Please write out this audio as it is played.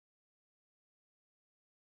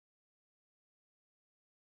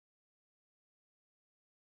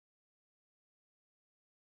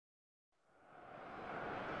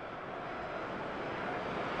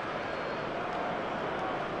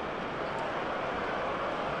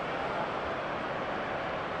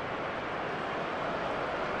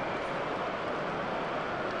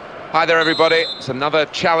Hi there everybody, it's another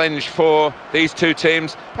challenge for these two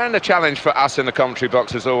teams and a challenge for us in the commentary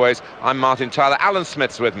box as always. I'm Martin Tyler, Alan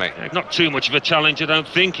Smith's with me. Not too much of a challenge, I don't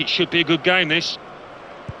think. It should be a good game, this.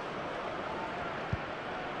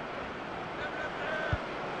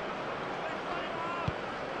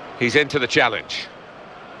 He's into the challenge.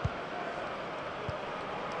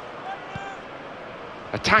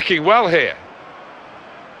 Attacking well here.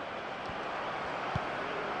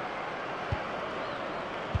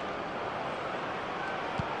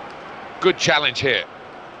 Good challenge here.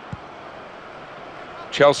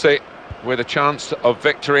 Chelsea with a chance of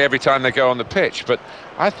victory every time they go on the pitch, but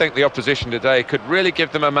I think the opposition today could really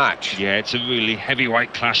give them a match. Yeah, it's a really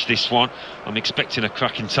heavyweight clash, this one. I'm expecting a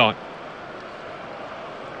cracking tie.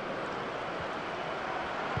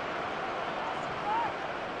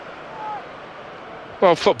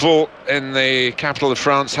 Well, football in the capital of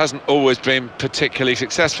France hasn't always been particularly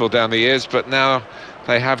successful down the years, but now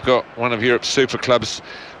they have got one of Europe's super clubs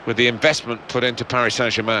with the investment put into Paris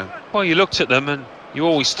Saint-Germain. Well, you looked at them and you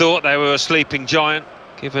always thought they were a sleeping giant,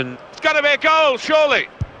 given... It's going to be a goal, surely.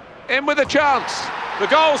 In with a chance. The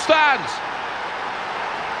goal stands.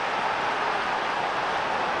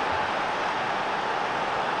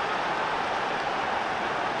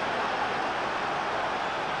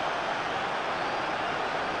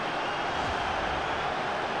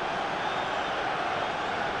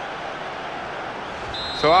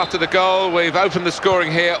 So after the goal, we've opened the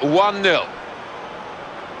scoring here, 1-0.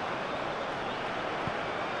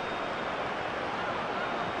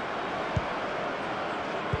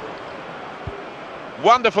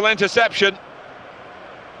 Wonderful interception.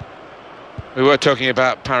 We were talking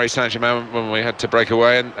about Paris Saint-Germain when we had to break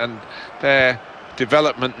away, and their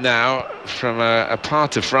development now from a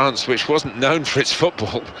part of France which wasn't known for its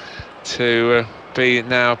football to be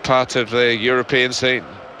now part of the European scene.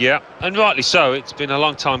 Yeah, and rightly so. It's been a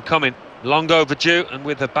long time coming, long overdue, and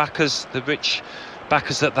with the backers, the rich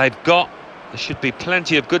backers that they've got, there should be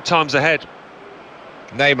plenty of good times ahead.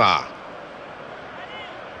 Neymar.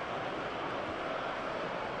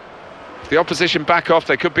 If the opposition back off,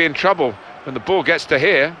 they could be in trouble when the ball gets to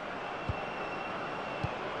here.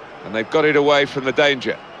 And they've got it away from the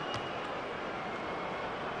danger.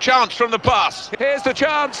 Chance from the pass. Here's the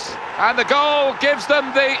chance, and the goal gives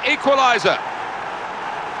them the equaliser.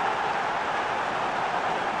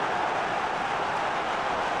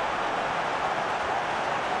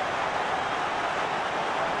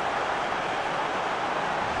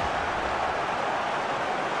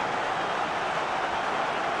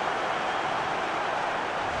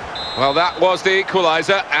 Well, that was the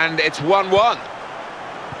equaliser, and it's 1-1.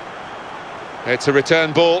 It's a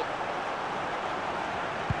return ball.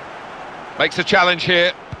 Makes a challenge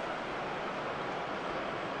here.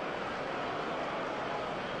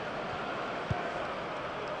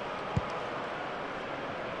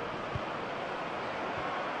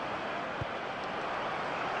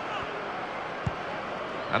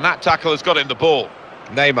 And that tackle has got him the ball.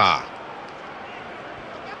 Neymar.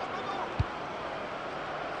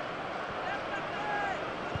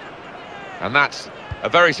 And that's a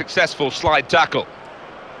very successful slide tackle.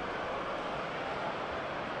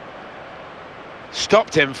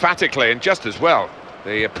 Stopped emphatically and just as well.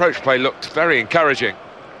 The approach play looked very encouraging.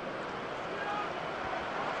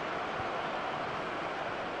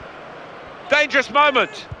 Dangerous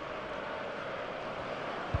moment.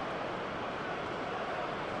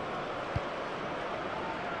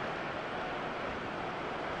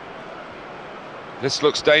 This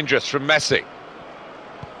looks dangerous from Messi.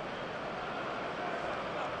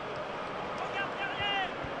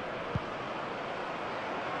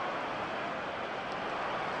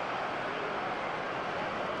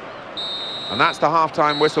 And that's the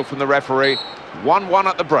half-time whistle from the referee. 1-1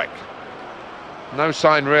 at the break. No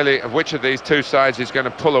sign really of which of these two sides is going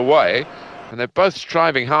to pull away, and they're both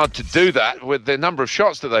striving hard to do that with the number of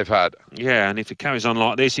shots that they've had. Yeah, and if it carries on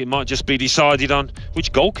like this, it might just be decided on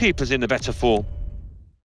which goalkeeper's in the better form.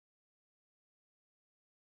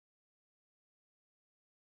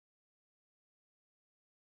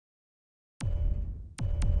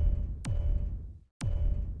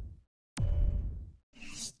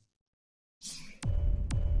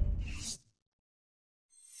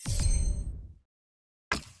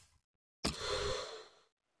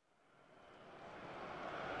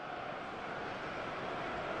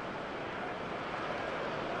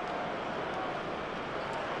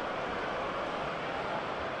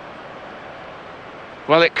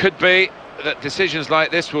 Well, it could be that decisions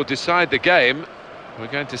like this will decide the game. We're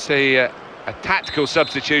going to see a tactical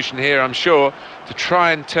substitution here, I'm sure, to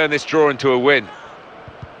try and turn this draw into a win.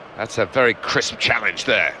 That's a very crisp challenge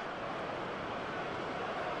there.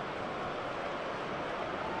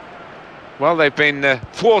 Well, they've been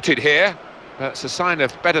thwarted here. That's a sign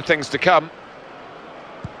of better things to come.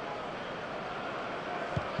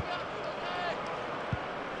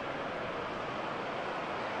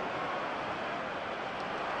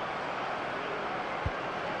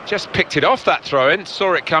 Just picked it off, that throw-in,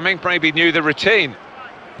 saw it coming, maybe knew the routine.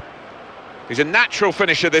 He's a natural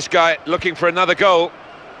finisher, this guy, looking for another goal.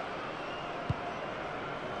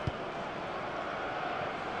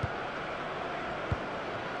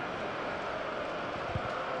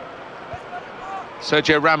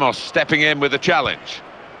 Sergio Ramos stepping in with a challenge.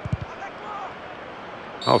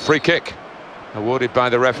 Oh, free kick, awarded by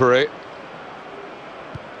the referee.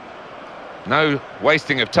 No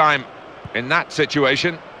wasting of time in that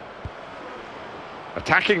situation.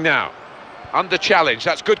 Attacking now, under challenge,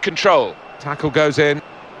 that's good control. Tackle goes in.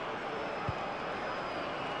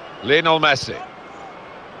 Lionel Messi.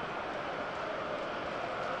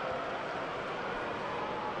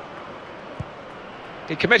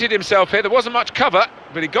 He committed himself here, there wasn't much cover,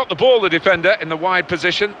 but he got the ball, the defender, in the wide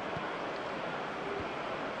position.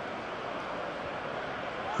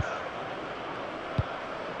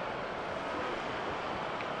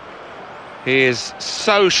 He is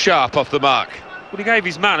so sharp off the mark. Well, he gave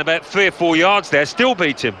his man about 3 or 4 yards there, still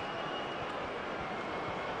beat him.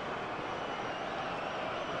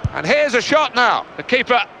 And here's a shot now. The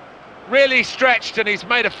keeper really stretched and he's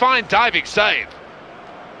made a fine diving save.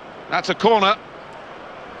 That's a corner.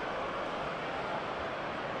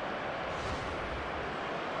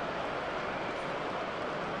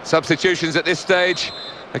 Substitutions at this stage,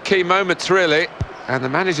 the key moments really, and the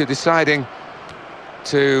manager deciding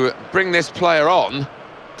to bring this player on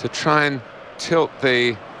to try and tilt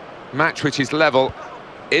the match, which is level,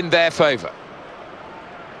 in their favour.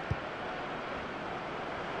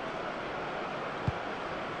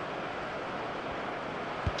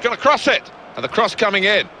 He's going to cross it, and the cross coming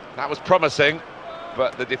in. That was promising,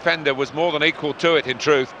 but the defender was more than equal to it in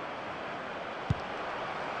truth.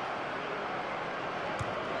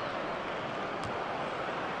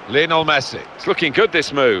 Lionel Messi. It's looking good,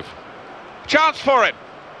 this move. Chance for him.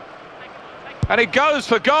 And he goes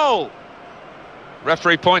for goal.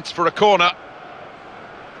 Referee points for a corner.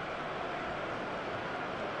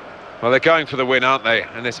 Well, they're going for the win, aren't they,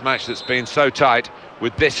 in this match that's been so tight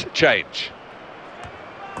with this change.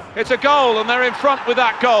 It's a goal, and they're in front with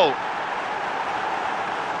that goal.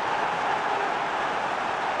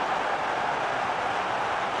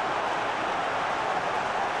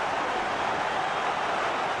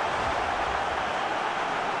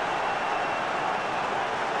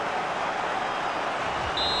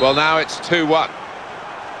 Well, now it's 2-1.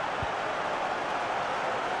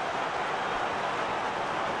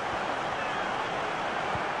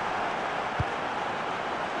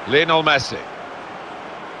 Lionel Messi.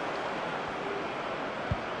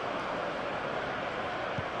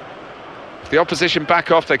 If the opposition back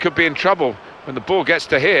off, they could be in trouble when the ball gets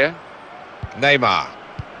to here. Neymar.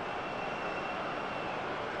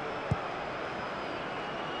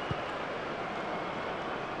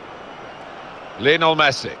 Lionel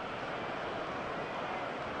Messi.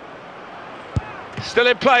 Still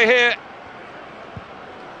in play here.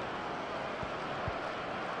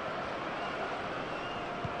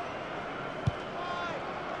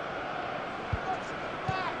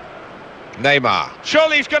 Neymar.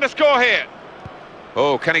 Surely he's going to score here.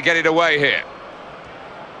 Oh, can he get it away here?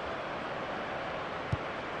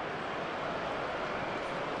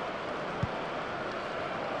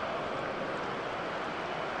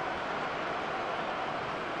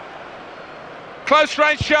 Close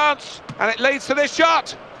range chance, and it leads to this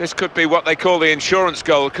shot. This could be what they call the insurance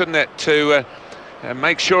goal, couldn't it? To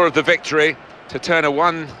make sure of the victory, to turn a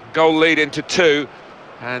 1-goal lead into 2,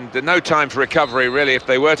 and no time for recovery, really, if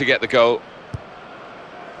they were to get the goal.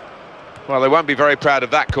 Well, they won't be very proud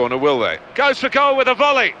of that corner, will they? Goes for goal with a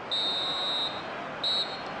volley.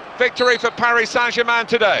 Victory for Paris Saint-Germain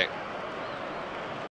today.